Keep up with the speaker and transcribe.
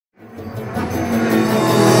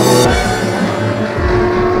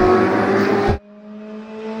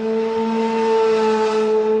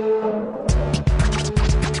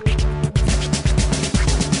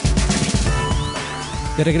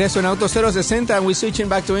De regreso en Auto 060, and we're switching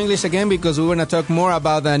back to English again because we want to talk more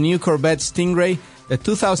about the new Corvette Stingray, the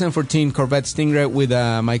 2014 Corvette Stingray with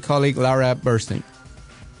my colleague Laura Burstein.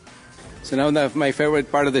 So now my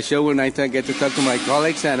favorite part of the show when I get to talk to my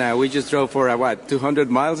colleagues, and we just drove for,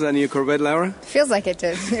 200 miles a new Corvette, Laura? Feels like it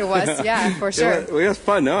did. It was, yeah, for sure. It was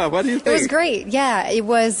fun, no? What do you think? It was great, yeah. It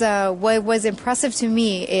was, what was impressive to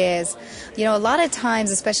me is, you know, a lot of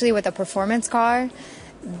times, especially with a performance car,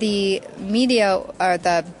 the media or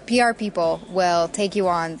the PR people will take you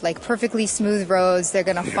on like perfectly smooth roads. They're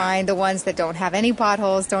going to find the ones that don't have any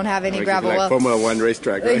potholes, don't have any gravel. Like Formula One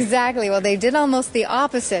racetrack, right? Exactly. Well, they did almost the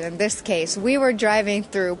opposite in this case. We were driving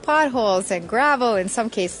through potholes and gravel, in some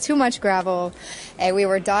cases too much gravel, and we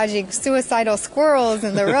were dodging suicidal squirrels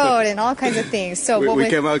in the road and all kinds of things. So we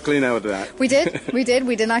came out clean out of that. We did.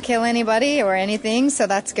 We did not kill anybody or anything, so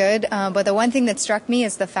that's good. But the one thing that struck me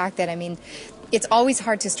is the fact that, I mean, it's always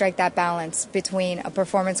hard to strike that balance between a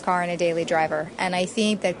performance car and a daily driver. And I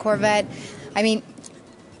think that Corvette, I mean,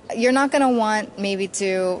 you're not going to want maybe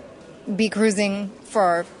to be cruising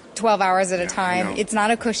for 12 hours at a time. It's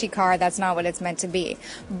not a cushy car. That's not what it's meant to be.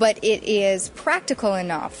 But it is practical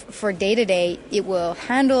enough for day-to-day. It will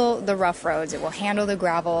handle the rough roads. It will handle the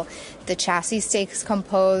gravel. The chassis stays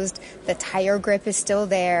composed. The tire grip is still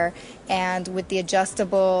there. And with the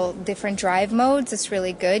adjustable different drive modes, it's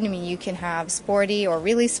really good. I mean, you can have sporty or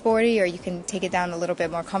really sporty, or you can take it down a little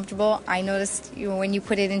bit more comfortable. I noticed when you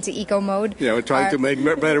put it into eco mode. Yeah, we're trying to make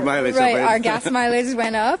better mileage. Right, our gas mileage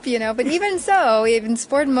went up, you know. But even so, in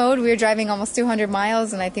sport mode, we were driving almost 200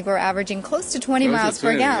 miles, and I think we're averaging close to 20 miles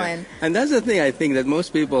per gallon. Yeah. And that's the thing, I think, that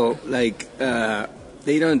most people, like,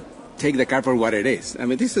 they don't take the car for what it is. I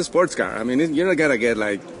mean, this is a sports car. I mean, you're not going to get,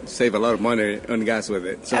 like, save a lot of money on gas with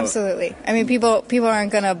it. So. Absolutely. I mean, people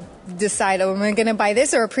aren't going to decide, oh, am I going to buy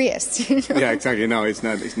this or a Prius? You know? Yeah, exactly. No, it's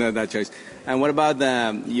not that choice. And what about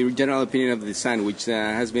your general opinion of the design, which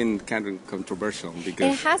has been kind of controversial?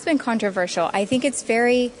 Because it has been controversial. I think it's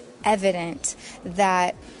very evident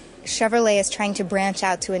that Chevrolet is trying to branch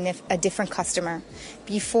out to a different customer.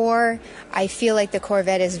 Before, I feel like the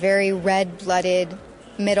Corvette is very red-blooded,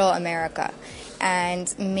 middle America.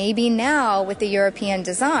 And maybe now with the European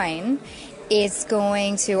design, it's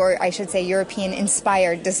going to, or I should say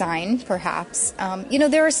European-inspired design, perhaps. You know,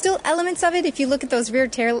 there are still elements of it. If you look at those rear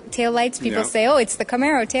tail lights, people say, oh, it's the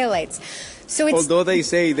Camaro taillights. So it's, although they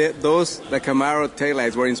say that the Camaro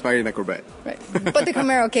taillights were inspired in the Corvette. Right. But the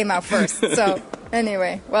Camaro came out first, so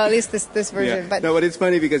anyway, well, at least this version. Yeah. No, but it's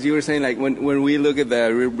funny because you were saying, like, when we look at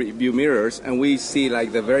the rear view mirrors and we see,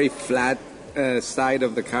 like, the very flat side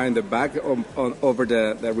of the car in the back over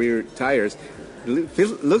the rear tires,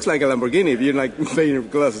 looks like a Lamborghini if you're like paying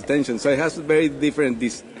close attention. So it has very different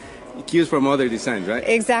cues from other designs, right?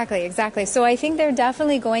 Exactly. So I think they're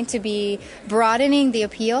definitely going to be broadening the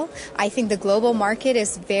appeal. I think the global market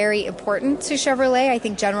is very important to Chevrolet. I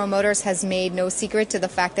think General Motors has made no secret to the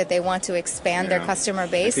fact that they want to expand their customer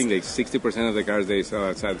base. I think like 60% of the cars they sell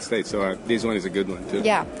outside the States, so this one is a good one too.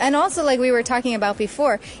 Yeah, and also like we were talking about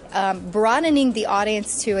before, broadening the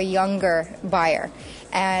audience to a younger buyer.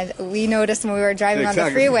 And we noticed when we were driving on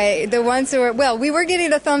the freeway, the ones who were, well, we were getting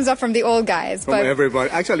the thumbs up from the old guys. From everybody,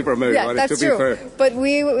 actually from everybody, yeah, that's to be fair. But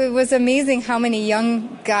it was amazing how many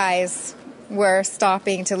young guys were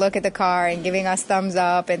stopping to look at the car and giving us thumbs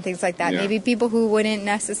up and things like that. Yeah. Maybe people who wouldn't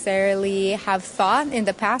necessarily have thought in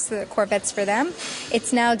the past that Corvette's for them.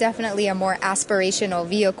 It's now definitely a more aspirational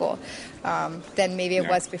vehicle than maybe it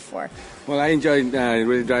was before. Well, I enjoyed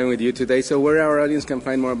really driving with you today. So where our audience can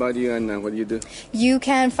find more about you and what you do? You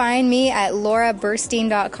can find me at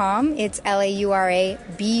lauraburstein.com. It's LAURABURSTEIN.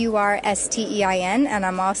 And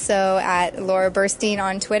I'm also at Laura Burstein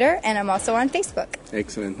on Twitter, and I'm also on Facebook.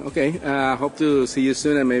 Excellent. Okay. Hope to see you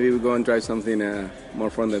soon, and maybe we'll go and drive something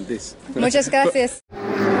more fun than this. Muchas gracias.